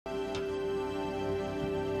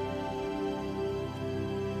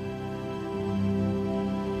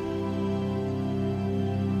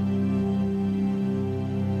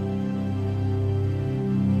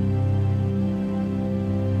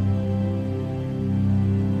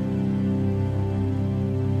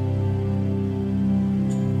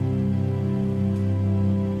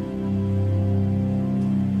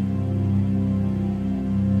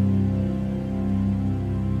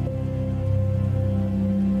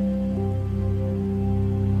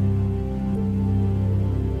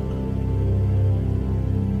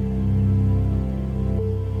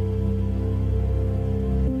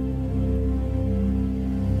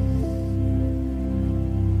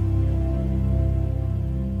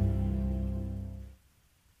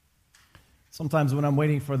Sometimes when I'm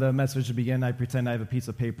waiting for the message to begin, I pretend I have a piece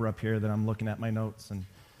of paper up here that I'm looking at my notes, and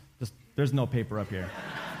there's no paper up here.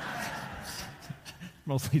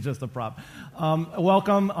 Mostly just a prop.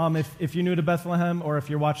 Welcome. If you're new to Bethlehem, or if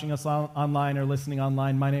you're watching us online or listening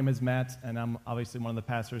online, my name is Matt, and I'm obviously one of the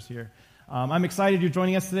pastors here. I'm excited you're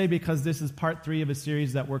joining us today because this is part 3 of a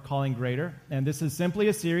series that we're calling Greater. And this is simply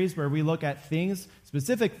a series where we look at things,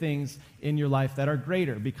 specific things in your life that are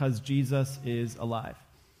greater because Jesus is alive.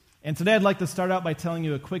 And today I'd like to start out by telling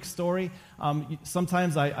you a quick story.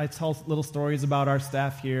 Sometimes I tell little stories about our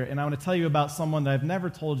staff here, and I want to tell you about someone that I've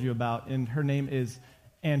never told you about, and her name is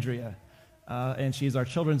Andrea, and she's our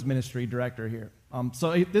children's ministry director here.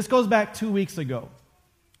 This goes back 2 weeks ago,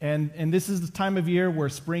 and this is the time of year where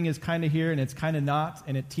spring is kind of here and it's kind of not,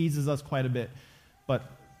 and it teases us quite a bit. But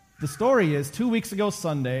the story is 2 weeks ago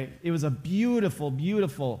Sunday, it was a beautiful,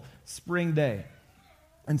 beautiful spring day.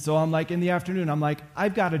 And so I'm like, in the afternoon, I'm like,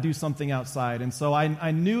 I've got to do something outside. And so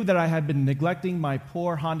I knew that I had been neglecting my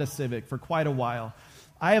poor Honda Civic for quite a while.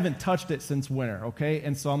 I haven't touched it since winter, okay?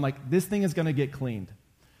 And so I'm like, this thing is going to get cleaned.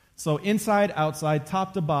 So inside, outside,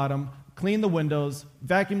 top to bottom, clean the windows,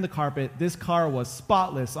 vacuum the carpet. This car was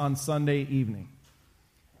spotless on Sunday evening.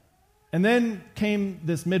 And then came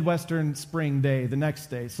this Midwestern spring day, the next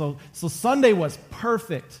day. So Sunday was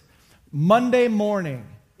perfect. Monday morning,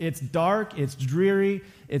 it's dark, it's dreary,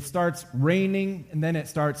 it starts raining, and then it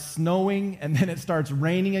starts snowing, and then it starts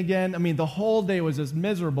raining again. I mean, the whole day was just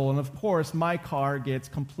miserable, and of course, my car gets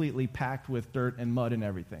completely packed with dirt and mud and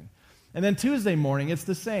everything. And then Tuesday morning, it's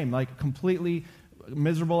the same, like completely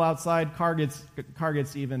miserable outside, car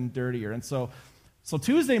gets even dirtier. And so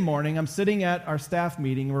Tuesday morning, I'm sitting at our staff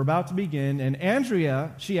meeting, we're about to begin, and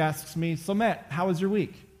Andrea, she asks me, "So Matt, how was your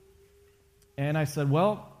week?" And I said,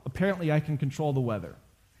 "Well, apparently I can control the weather."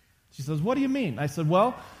 She says, "What do you mean?" I said,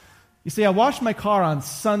 "Well, you see, I washed my car on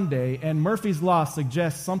Sunday, and Murphy's Law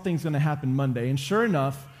suggests something's going to happen Monday." And sure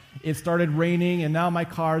enough, it started raining, and now my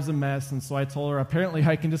car's a mess. And so I told her, apparently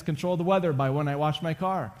I can just control the weather by when I wash my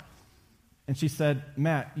car. And she said,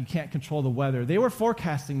 "Matt, you can't control the weather. They were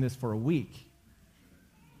forecasting this for a week."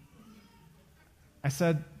 I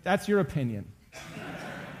said, "That's your opinion.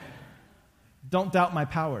 Don't doubt my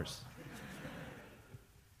powers."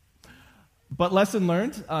 But lesson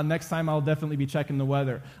learned, next time I'll definitely be checking the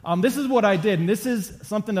weather. This is what I did, and this is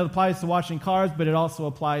something that applies to washing cars, but it also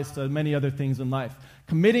applies to many other things in life.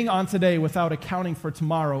 Committing on today without accounting for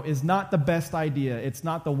tomorrow is not the best idea. It's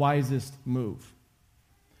not the wisest move.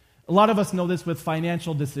 A lot of us know this with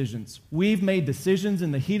financial decisions. We've made decisions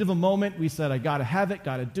in the heat of a moment. We said, I got to have it,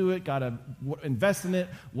 got to do it, got to invest in it,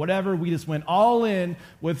 whatever. We just went all in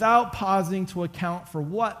without pausing to account for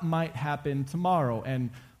what might happen tomorrow. And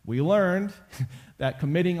we learned that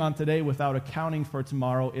committing on today without accounting for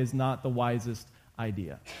tomorrow is not the wisest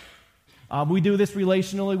idea. We do this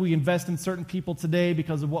relationally. We invest in certain people today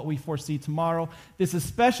because of what we foresee tomorrow. This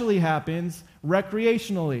especially happens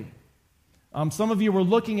recreationally. Some of you were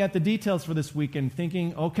looking at the details for this weekend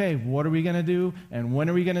thinking, okay, what are we going to do and when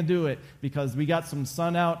are we going to do it? Because we got some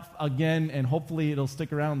sun out again and hopefully it'll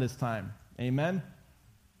stick around this time. Amen?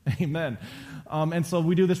 Amen. And so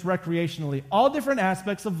we do this recreationally. All different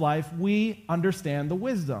aspects of life, we understand the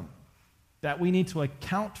wisdom that we need to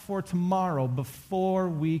account for tomorrow before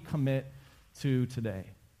we commit to today.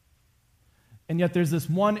 And yet there's this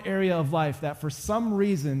one area of life that for some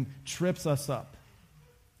reason trips us up.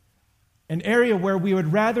 An area where we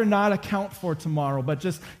would rather not account for tomorrow, but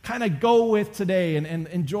just kind of go with today and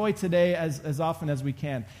enjoy today as often as we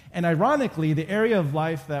can. And ironically, the area of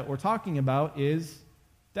life that we're talking about is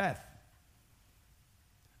death.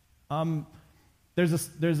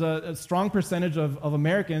 There's a strong percentage of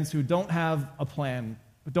Americans who don't have a plan,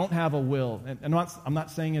 who don't have a will. And I'm not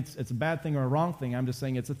saying it's a bad thing or a wrong thing. I'm just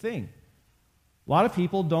saying it's a thing. A lot of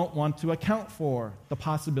people don't want to account for the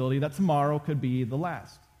possibility that tomorrow could be the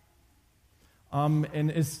last.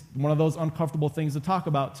 And it's one of those uncomfortable things to talk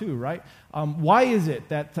about too, right? Why is it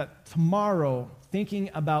that tomorrow, thinking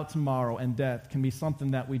about tomorrow and death can be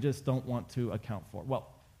something that we just don't want to account for? Well,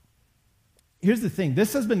 here's the thing.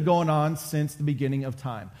 This has been going on since the beginning of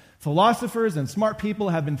time. Philosophers and smart people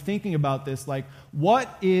have been thinking about this, like, what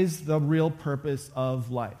is the real purpose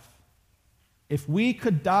of life? If we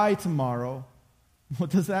could die tomorrow,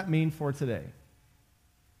 what does that mean for today?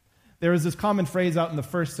 There was this common phrase out in the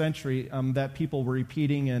first century that people were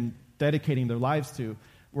repeating and dedicating their lives to,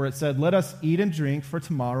 where it said, "Let us eat and drink, for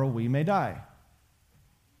tomorrow we may die."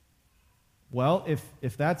 Well,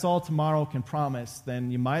 if that's all tomorrow can promise,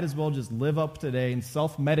 then you might as well just live up today and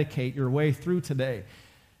self-medicate your way through today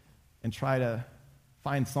and try to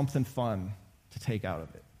find something fun to take out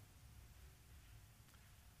of it.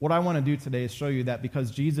 what I want to do today is show you that because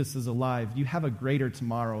Jesus is alive, you have a greater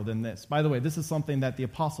tomorrow than this. By the way, this is something that the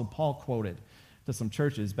Apostle Paul quoted to some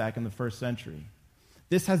churches back in the first century.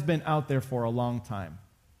 This has been out there for a long time.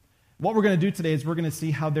 What we're going to do today is we're going to see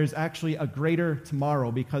how there's actually a greater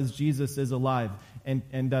tomorrow because Jesus is alive.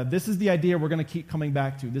 And this is the idea we're going to keep coming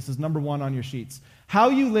back to. This is number 1 on your sheets. How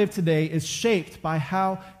you live today is shaped by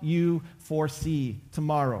how you foresee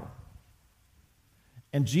tomorrow.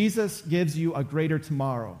 And Jesus gives you a greater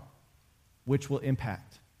tomorrow, which will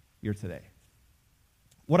impact your today.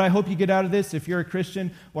 What I hope you get out of this, if you're a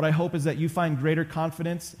Christian, what I hope is that you find greater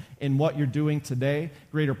confidence in what you're doing today,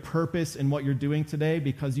 greater purpose in what you're doing today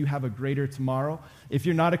because you have a greater tomorrow. If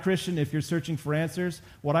you're not a Christian, if you're searching for answers,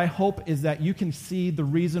 what I hope is that you can see the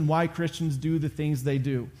reason why Christians do the things they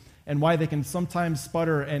do and why they can sometimes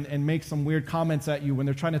sputter and make some weird comments at you when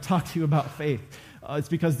they're trying to talk to you about faith. It's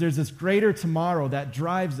because there's this greater tomorrow that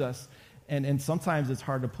drives us, and sometimes it's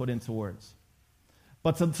hard to put into words.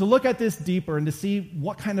 But to look at this deeper and to see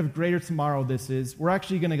what kind of greater tomorrow this is, we're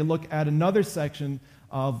actually going to look at another section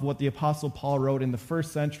of what the Apostle Paul wrote in the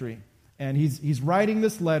first century. And he's writing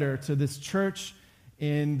this letter to this church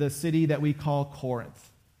in the city that we call Corinth.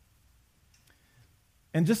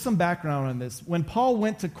 And just some background on this. When Paul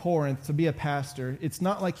went to Corinth to be a pastor, it's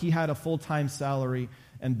not like he had a full-time salary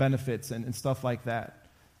and benefits and stuff like that.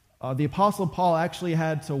 The Apostle Paul actually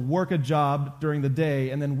had to work a job during the day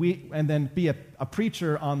and then be a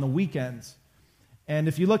preacher on the weekends. And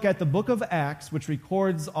if you look at the book of Acts, which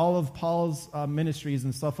records all of Paul's ministries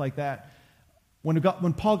and stuff like that, when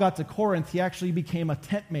Paul got to Corinth, he actually became a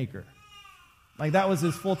tent maker. Like that was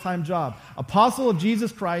his full-time job. Apostle of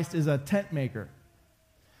Jesus Christ is a tent maker.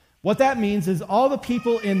 What that means is all the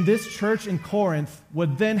people in this church in Corinth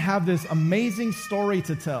would then have this amazing story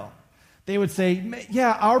to tell. They would say,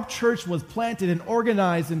 yeah, our church was planted and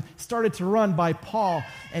organized and started to run by Paul,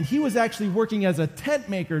 and he was actually working as a tent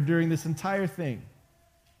maker during this entire thing.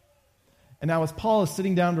 And now as Paul is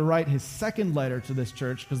sitting down to write his second letter to this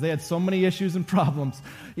church, because they had so many issues and problems,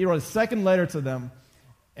 he wrote a second letter to them,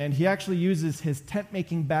 and he actually uses his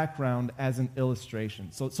tent-making background as an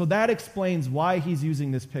illustration. So that explains why he's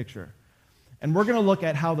using this picture. And we're going to look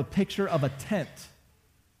at how the picture of a tent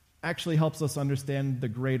actually helps us understand the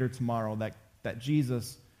greater tomorrow that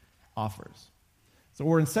Jesus offers. So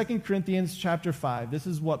we're in 2 Corinthians chapter 5. This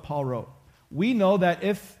is what Paul wrote. We know that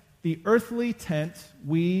if the earthly tent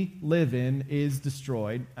we live in is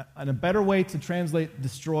destroyed, and a better way to translate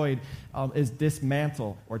destroyed is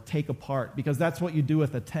dismantle or take apart, because that's what you do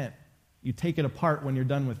with a tent. You take it apart when you're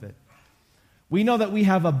done with it. We know that we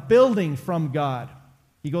have a building from God.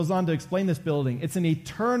 He goes on to explain this building. It's an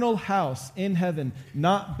eternal house in heaven,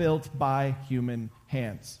 not built by human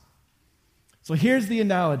hands. So here's the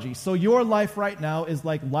analogy. So your life right now is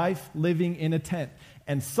like life living in a tent.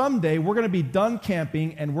 And someday we're going to be done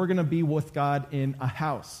camping and we're going to be with God in a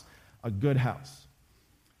house, a good house.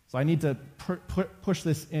 So I need to push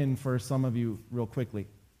this in for some of you real quickly.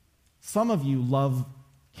 Some of you love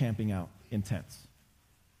camping out in tents.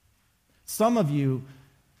 Some of you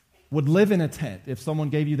would live in a tent if someone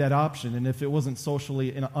gave you that option and if it wasn't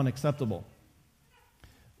socially unacceptable.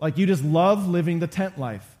 Like you just love living the tent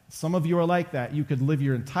life. Some of you are like that. You could live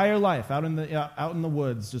your entire life out in the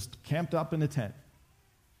woods, just camped up in a tent.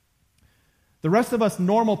 The rest of us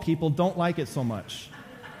normal people don't like it so much.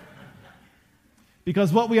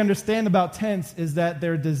 Because what we understand about tents is that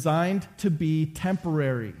they're designed to be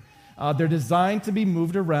temporary. They're designed to be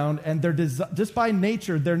moved around, and just by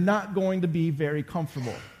nature, they're not going to be very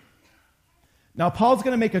comfortable. Now, Paul's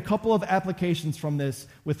going to make a couple of applications from this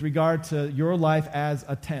with regard to your life as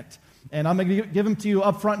a tent. And I'm going to give them to you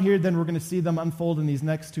up front here, then we're going to see them unfold in these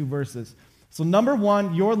next two verses. So number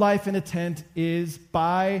one, your life in a tent is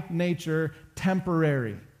by nature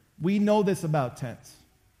temporary. We know this about tents.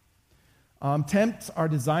 Tents are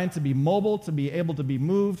designed to be mobile, to be able to be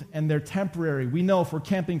moved, and they're temporary. We know if we're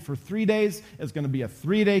camping for 3 days, it's going to be a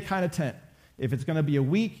 3-day kind of tent. If it's going to be a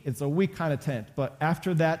week, it's a week kind of tent. But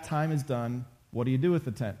after that time is done, what do you do with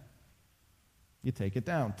the tent? You take it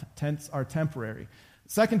down. Tents are temporary.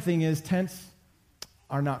 Second thing is tents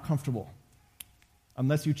are not comfortable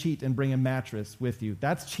unless you cheat and bring a mattress with you.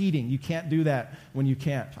 That's cheating. You can't do that when you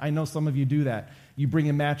camp. I know some of you do that. You bring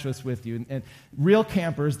a mattress with you. And real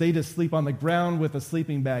campers, they just sleep on the ground with a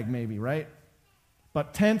sleeping bag maybe, right?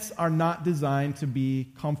 But tents are not designed to be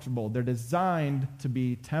comfortable. They're designed to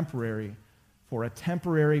be temporary for a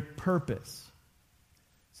temporary purpose.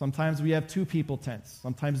 Sometimes we have 2-people tents.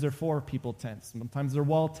 Sometimes they're 4-people tents. Sometimes they're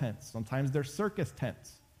wall tents. Sometimes they're circus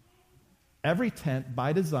tents. Every tent,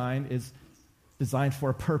 by design, is designed for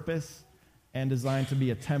a purpose and designed to be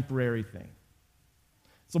a temporary thing.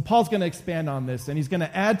 So Paul's going to expand on this, and he's going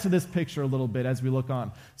to add to this picture a little bit as we look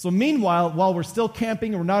on. So meanwhile, while we're still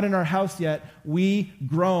camping and we're not in our house yet, we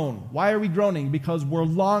groan. Why are we groaning? Because we're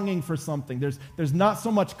longing for something. There's not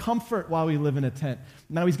so much comfort while we live in a tent.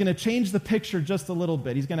 Now he's going to change the picture just a little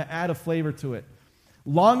bit. He's going to add a flavor to it.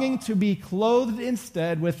 Longing to be clothed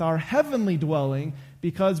instead with our heavenly dwelling,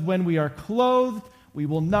 because when we are clothed, we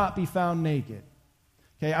will not be found naked.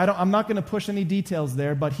 Okay, I'm not going to push any details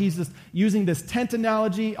there, but he's just using this tent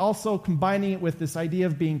analogy, also combining it with this idea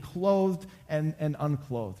of being clothed and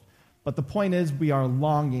unclothed. But the point is, we are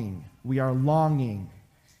longing. We are longing.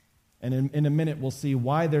 And in a minute, we'll see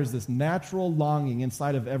why there's this natural longing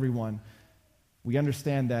inside of everyone. We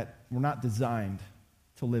understand that we're not designed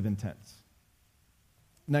to live in tents.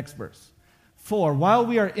 Next verse. For while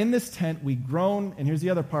we are in this tent, we groan, and here's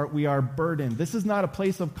the other part, we are burdened. This is not a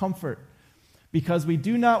place of comfort, because we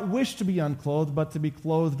do not wish to be unclothed, but to be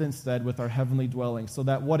clothed instead with our heavenly dwelling, so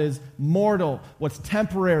that what is mortal, what's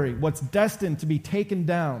temporary, what's destined to be taken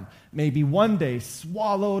down, may be one day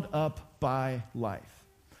swallowed up by life.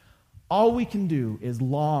 All we can do is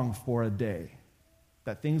long for a day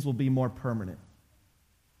that things will be more permanent.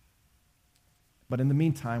 But in the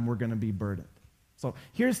meantime, we're going to be burdened. So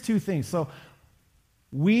here's two things. So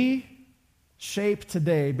we shape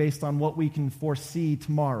today based on what we can foresee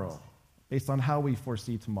tomorrow, based on how we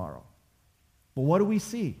foresee tomorrow. But what do we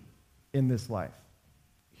see in this life?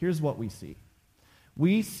 Here's what we see.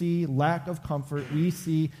 We see lack of comfort. We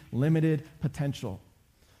see limited potential.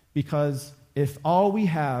 Because if all we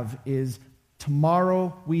have is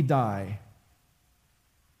tomorrow we die,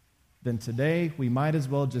 then today we might as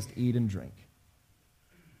well just eat and drink.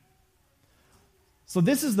 So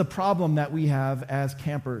this is the problem that we have as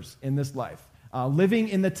campers in this life. Living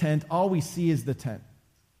in the tent, all we see is the tent.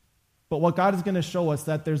 But what God is going to show us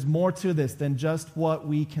that there's more to this than just what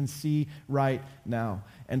we can see right now.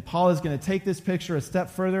 And Paul is going to take this picture a step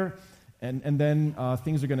further, and then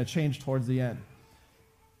things are going to change towards the end.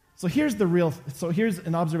 So here's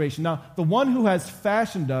an observation. Now, the one who has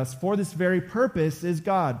fashioned us for this very purpose is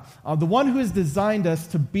God. The one who has designed us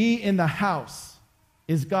to be in the house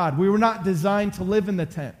is God. We were not designed to live in the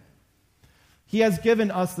tent. He has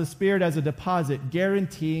given us the Spirit as a deposit,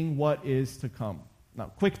 guaranteeing what is to come. Now,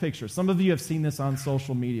 quick picture. Some of you have seen this on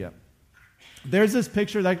social media. There's this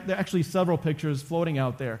picture, there are actually several pictures floating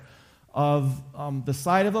out there, of the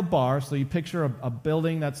side of a bar. So you picture a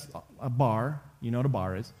building that's a bar. You know what a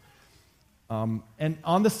bar is. And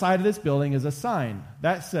on the side of this building is a sign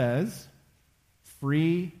that says,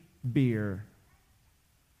 "Free beer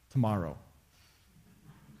tomorrow."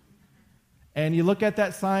 And you look at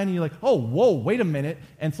that sign and you're like, "Oh, whoa, wait a minute."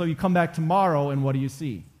 And so you come back tomorrow, and what do you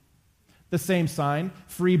see? The same sign,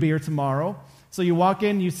 "Free beer tomorrow." So you walk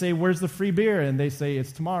in, you say, "Where's the free beer?" And they say,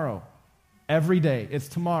 "It's tomorrow." Every day, it's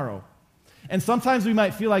tomorrow. And sometimes we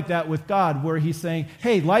might feel like that with God, where he's saying,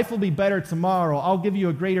 "Hey, life will be better tomorrow. I'll give you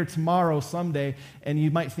a greater tomorrow someday." And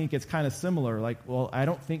you might think it's kind of similar, like, "Well, I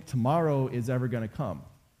don't think tomorrow is ever going to come."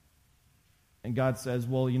 And God says,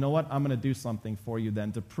 "Well, you know what? I'm going to do something for you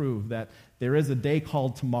then to prove that there is a day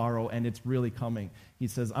called tomorrow, and it's really coming." He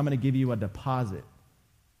says, "I'm going to give you a deposit.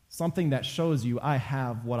 Something that shows you I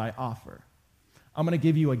have what I offer. I'm going to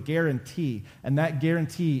give you a guarantee, and that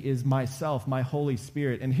guarantee is myself, my Holy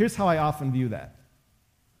Spirit." And here's how I often view that.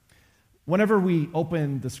 Whenever we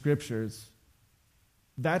open the Scriptures,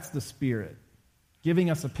 that's the Spirit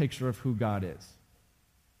giving us a picture of who God is.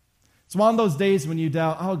 So on those days when you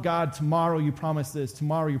doubt, "Oh, God, tomorrow you promised this,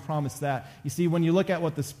 tomorrow you promised that." You see, when you look at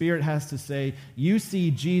what the Spirit has to say, you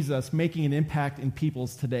see Jesus making an impact in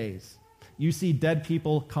people's todays. You see dead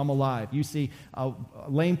people come alive. You see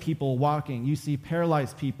lame people walking. You see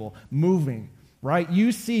paralyzed people moving, right?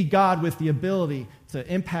 You see God with the ability to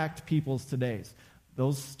impact people's todays.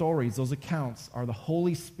 Those stories, those accounts are the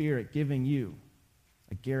Holy Spirit giving you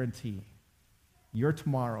a guarantee. Your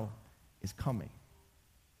tomorrow is coming.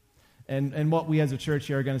 And what we as a church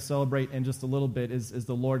here are going to celebrate in just a little bit is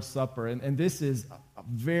the Lord's Supper. And this is a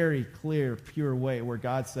very clear, pure way where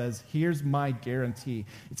God says, "Here's my guarantee."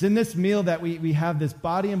 It's in this meal that we have this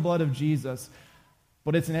body and blood of Jesus,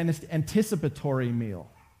 but it's an anticipatory meal.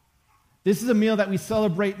 This is a meal that we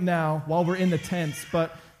celebrate now while we're in the tents,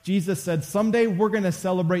 but Jesus said someday we're going to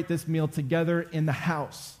celebrate this meal together in the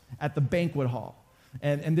house, at the banquet hall.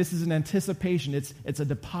 And this is an anticipation. It's a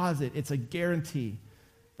deposit. It's a guarantee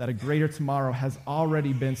that a greater tomorrow has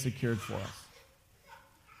already been secured for us.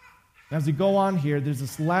 As we go on here, there's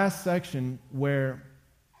this last section where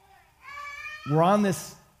we're on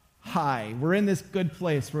this high. We're in this good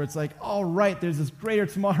place where it's like, all right, there's this greater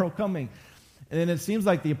tomorrow coming. And then it seems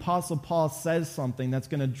like the Apostle Paul says something that's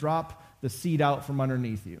going to drop the seat out from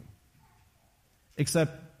underneath you.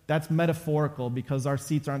 Except that's metaphorical because our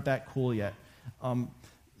seats aren't that cool yet.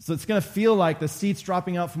 So it's going to feel like the seat's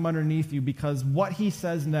dropping out from underneath you because what he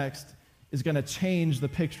says next is going to change the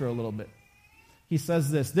picture a little bit. He says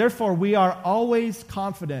this, therefore we are always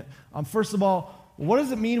confident. First of all, what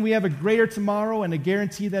does it mean we have a greater tomorrow and a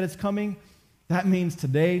guarantee that it's coming? That means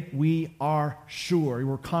today we are sure,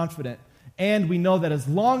 we're confident. And we know that as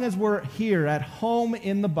long as we're here at home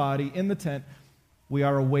in the body, in the tent, we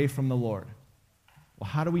are away from the Lord. Well,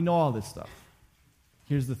 how do we know all this stuff?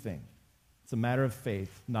 Here's the thing. It's a matter of faith,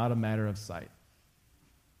 not a matter of sight.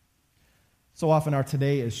 So often our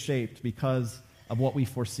today is shaped because of what we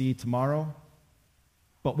foresee tomorrow.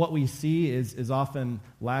 But what we see is often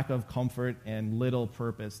lack of comfort and little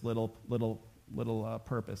purpose, little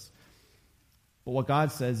purpose. But what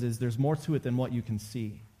God says is there's more to it than what you can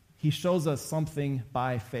see. He shows us something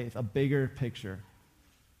by faith, a bigger picture,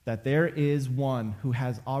 that there is one who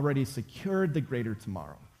has already secured the greater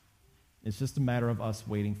tomorrow. It's just a matter of us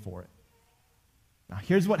waiting for it. Now,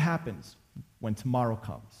 here's what happens when tomorrow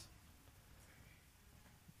comes.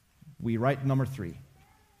 We write number 3.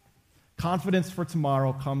 Confidence for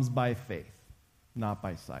tomorrow comes by faith, not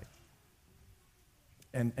by sight.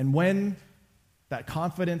 And when that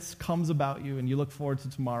confidence comes about you and you look forward to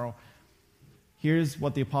tomorrow, here's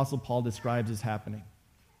what the Apostle Paul describes as happening.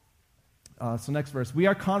 So next verse. We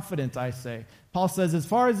are confident, I say. Paul says, as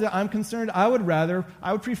far as I'm concerned, I would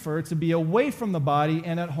prefer to be away from the body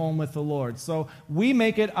and at home with the Lord. So we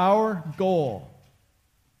make it our goal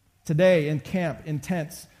today in camp, in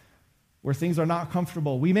tents, where things are not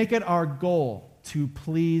comfortable. We make it our goal to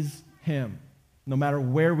please Him. No matter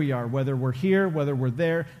where we are, whether we're here, whether we're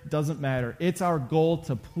there, doesn't matter. It's our goal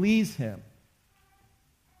to please Him.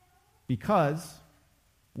 Because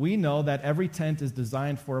we know that every tent is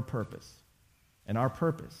designed for a purpose. And our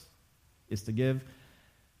purpose is to give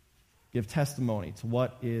testimony to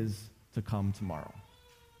what is to come tomorrow.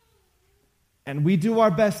 And we do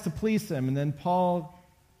our best to please Him. And then Paul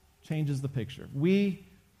changes the picture.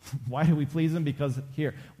 Why do we please Him? Because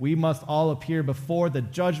here, we must all appear before the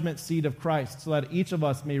judgment seat of Christ so that each of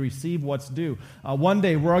us may receive what's due. One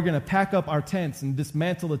day, we're going to pack up our tents and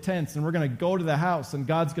dismantle the tents, and we're going to go to the house, and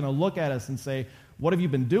God's going to look at us and say, what have you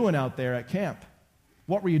been doing out there at camp?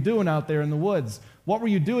 What were you doing out there in the woods? What were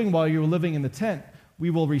you doing while you were living in the tent? We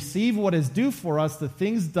will receive what is due for us, the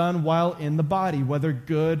things done while in the body, whether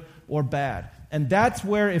good or bad. And that's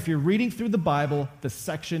where, if you're reading through the Bible, the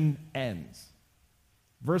section ends.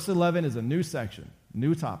 Verse 11 is a new section,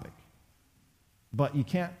 new topic. But you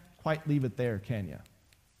can't quite leave it there, can you?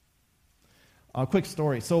 A quick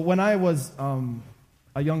story. So when I was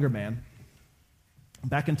a younger man,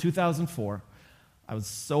 back in 2004, I was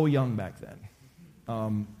so young back then.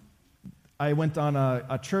 I went on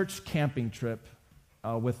a church camping trip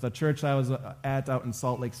with the church I was at out in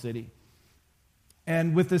Salt Lake City.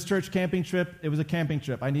 And with this church camping trip, it was a camping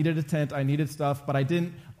trip. I needed a tent, I needed stuff, but I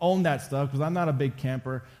didn't own that stuff because I'm not a big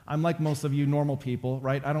camper. I'm like most of you normal people,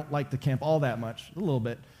 right? I don't like to camp all that much, a little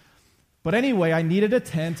bit. But anyway, I needed a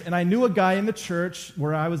tent, and I knew a guy in the church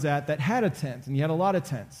where I was at that had a tent, and he had a lot of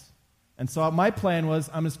tents. And so my plan was,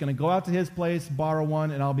 I'm just going to go out to his place, borrow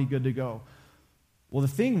one, and I'll be good to go. Well, the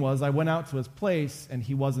thing was, I went out to his place, and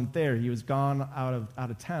he wasn't there. He was gone out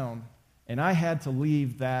of town, and I had to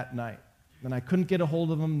leave that night. And I couldn't get a hold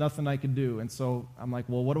of him, nothing I could do. And so I'm like,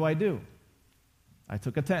 well, what do I do? I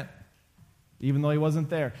took a tent, even though he wasn't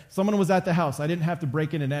there. Someone was at the house. I didn't have to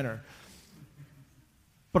break in and enter.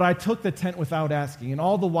 But I took the tent without asking. And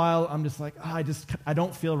all the while, I'm just like, I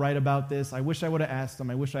don't feel right about this. I wish I would have asked him.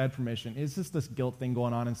 I wish I had permission. It's just this guilt thing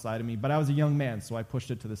going on inside of me. But I was a young man, so I pushed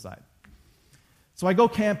it to the side. So I go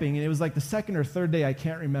camping, and it was like the second or third day, I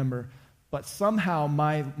can't remember. But somehow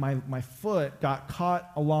my foot got caught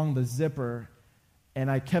along the zipper, and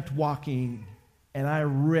I kept walking, and I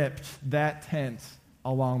ripped that tent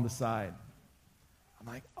along the side. I'm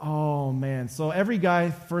like, oh, man. So every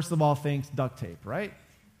guy, first of all, thinks duct tape, right?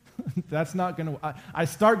 That's not going to... I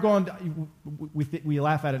start going... We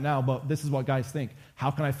laugh at it now, but this is what guys think.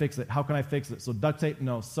 How can I fix it? How can I fix it? So duct tape,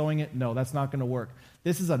 no. Sewing it, no. That's not going to work.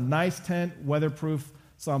 This is a nice tent, weatherproof.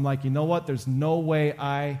 So I'm like, you know what? There's no way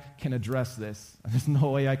I can address this. There's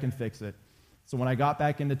no way I can fix it. So when I got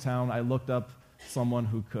back into town, I looked up someone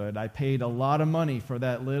who could. I paid a lot of money for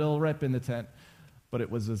that little rip in the tent, but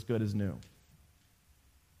it was as good as new.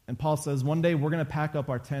 And Paul says, one day we're going to pack up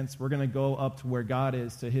our tents. We're going to go up to where God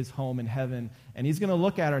is, to his home in heaven, and he's going to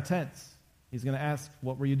look at our tents. He's going to ask,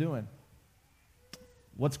 what were you doing?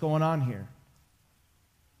 What's going on here?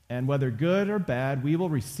 And whether good or bad, we will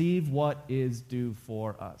receive what is due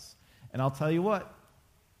for us. And I'll tell you what,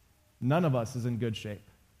 none of us is in good shape.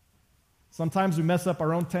 Sometimes we mess up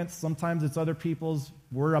our own tents. Sometimes it's other people's.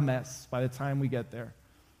 We're a mess by the time we get there.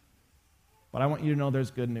 But I want you to know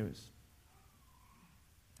there's good news.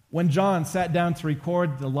 When John sat down to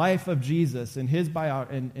record the life of Jesus in his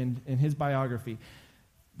biography,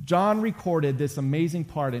 John recorded this amazing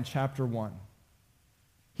part in chapter 1.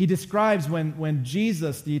 He describes when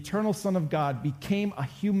Jesus, the eternal Son of God, became a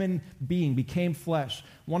human being, became flesh.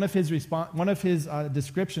 One of his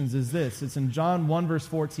descriptions is this. It's in John 1, verse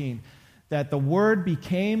 14, that the Word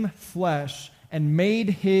became flesh and made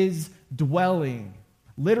his dwelling,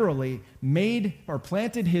 literally made or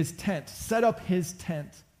planted his tent, set up his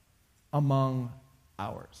tent among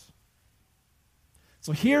ours.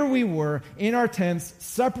 So here we were in our tents,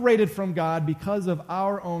 separated from God because of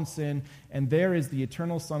our own sin, and there is the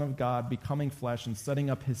eternal Son of God becoming flesh and setting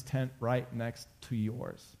up his tent right next to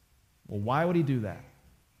yours. Well, why would he do that?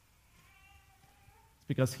 It's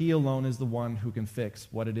because he alone is the one who can fix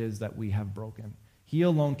what it is that we have broken. He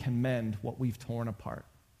alone can mend what we've torn apart.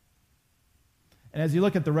 And as you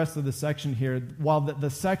look at the rest of the section here, while the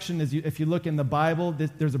section is, if you look in the Bible,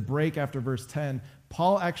 there's a break after verse 10,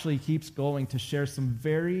 Paul actually keeps going to share some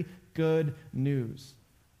very good news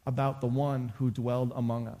about the one who dwelled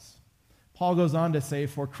among us. Paul goes on to say,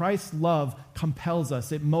 for Christ's love compels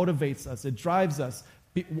us, it motivates us, it drives us,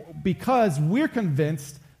 because we're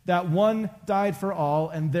convinced that one died for all,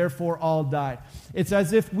 and therefore all died. It's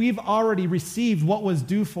as if we've already received what was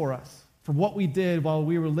due for us, for what we did while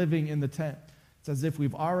we were living in the tent. It's as if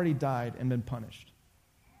we've already died and been punished.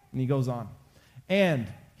 And he goes on.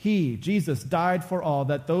 And he, Jesus, died for all,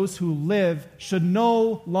 that those who live should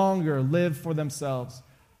no longer live for themselves,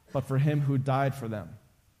 but for him who died for them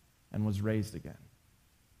and was raised again.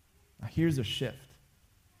 Now here's a shift.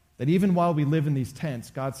 That even while we live in these tents,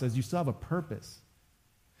 God says, you still have a purpose.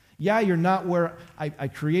 Yeah, you're not where I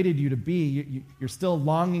created you to be. You're still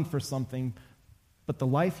longing for something. But the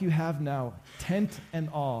life you have now, tent and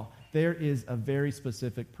all, there is a very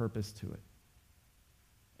specific purpose to it.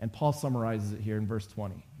 And Paul summarizes it here in verse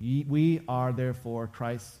 20. We are therefore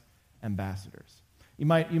Christ's ambassadors. You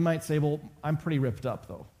might say, well, I'm pretty ripped up,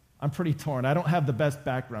 though. I'm pretty torn. I don't have the best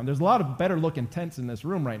background. There's a lot of better-looking tents in this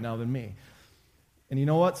room right now than me. And you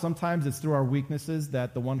know what? Sometimes it's through our weaknesses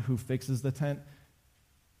that the one who fixes the tent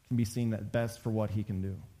can be seen at best for what he can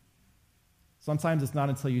do. Sometimes it's not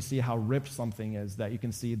until you see how ripped something is that you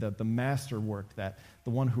can see the masterwork that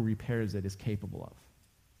the one who repairs it is capable of.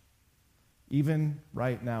 Even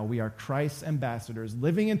right now, we are Christ's ambassadors,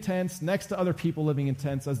 living in tents next to other people living in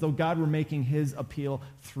tents, as though God were making his appeal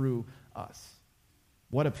through us.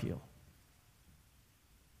 What appeal?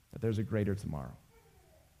 That there's a greater tomorrow.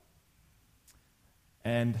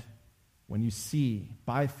 And when you see,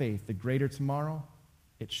 by faith, the greater tomorrow,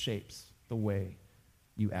 it shapes the way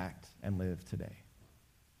you act and live today.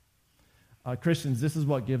 Christians, this is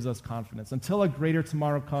what gives us confidence. Until a greater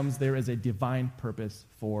tomorrow comes, there is a divine purpose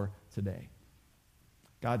for today.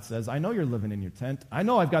 God says, I know you're living in your tent. I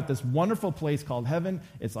know I've got this wonderful place called heaven.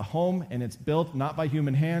 It's a home, and it's built not by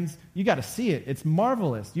human hands. You got to see it. It's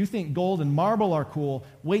marvelous. You think gold and marble are cool.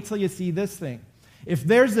 Wait till you see this thing. If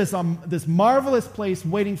there's this marvelous place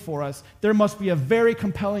waiting for us, there must be a very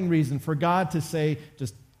compelling reason for God to say,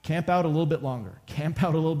 just camp out a little bit longer. Camp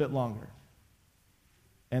out a little bit longer.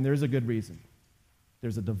 And there's a good reason.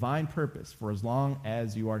 There's a divine purpose for as long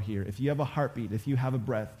as you are here. If you have a heartbeat, if you have a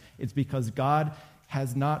breath, it's because God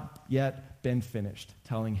has not yet been finished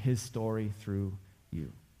telling his story through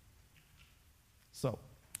you. So,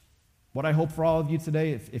 what I hope for all of you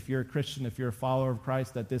today, if you're a Christian, if you're a follower of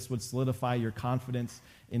Christ, that this would solidify your confidence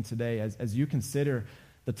in today as you consider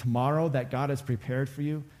the tomorrow that God has prepared for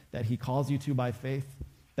you, that he calls you to by faith,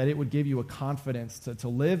 that it would give you a confidence to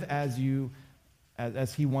live as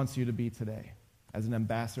he wants you to be today, as an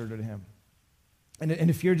ambassador to him.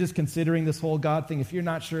 And if you're just considering this whole God thing, if you're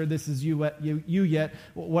not sure this is you yet,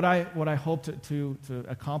 what I hope to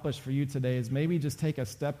accomplish for you today is maybe just take a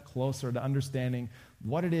step closer to understanding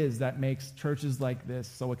what it is that makes churches like this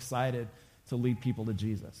so excited to lead people to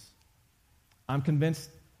Jesus. I'm convinced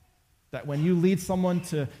that when you lead someone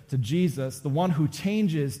to Jesus, the one who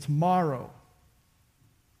changes tomorrow,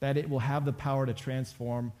 that it will have the power to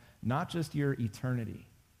transform not just your eternity,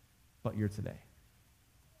 but your today.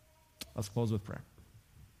 Let's close with prayer.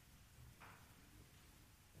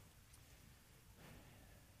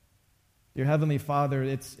 Dear Heavenly Father,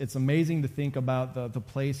 it's amazing to think about the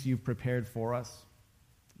place you've prepared for us.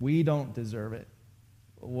 We don't deserve it.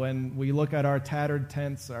 When we look at our tattered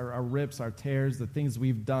tents, our rips, our tears, the things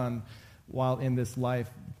we've done while in this life,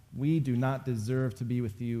 We do not deserve to be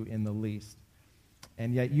with you in the least.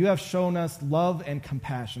 And yet you have shown us love and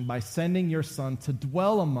compassion by sending your Son to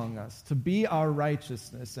dwell among us, to be our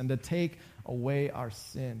righteousness, and to take away our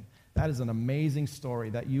sin. That is an amazing story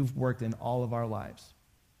that you've worked in all of our lives.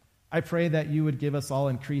 I pray that you would give us all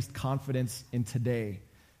increased confidence in today,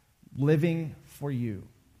 living for you,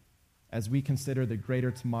 as we consider the greater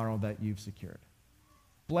tomorrow that you've secured.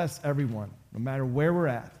 Bless everyone, no matter where we're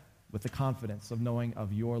at, with the confidence of knowing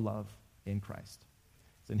of your love in Christ.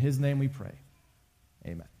 It's in his name we pray.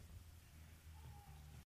 Amen.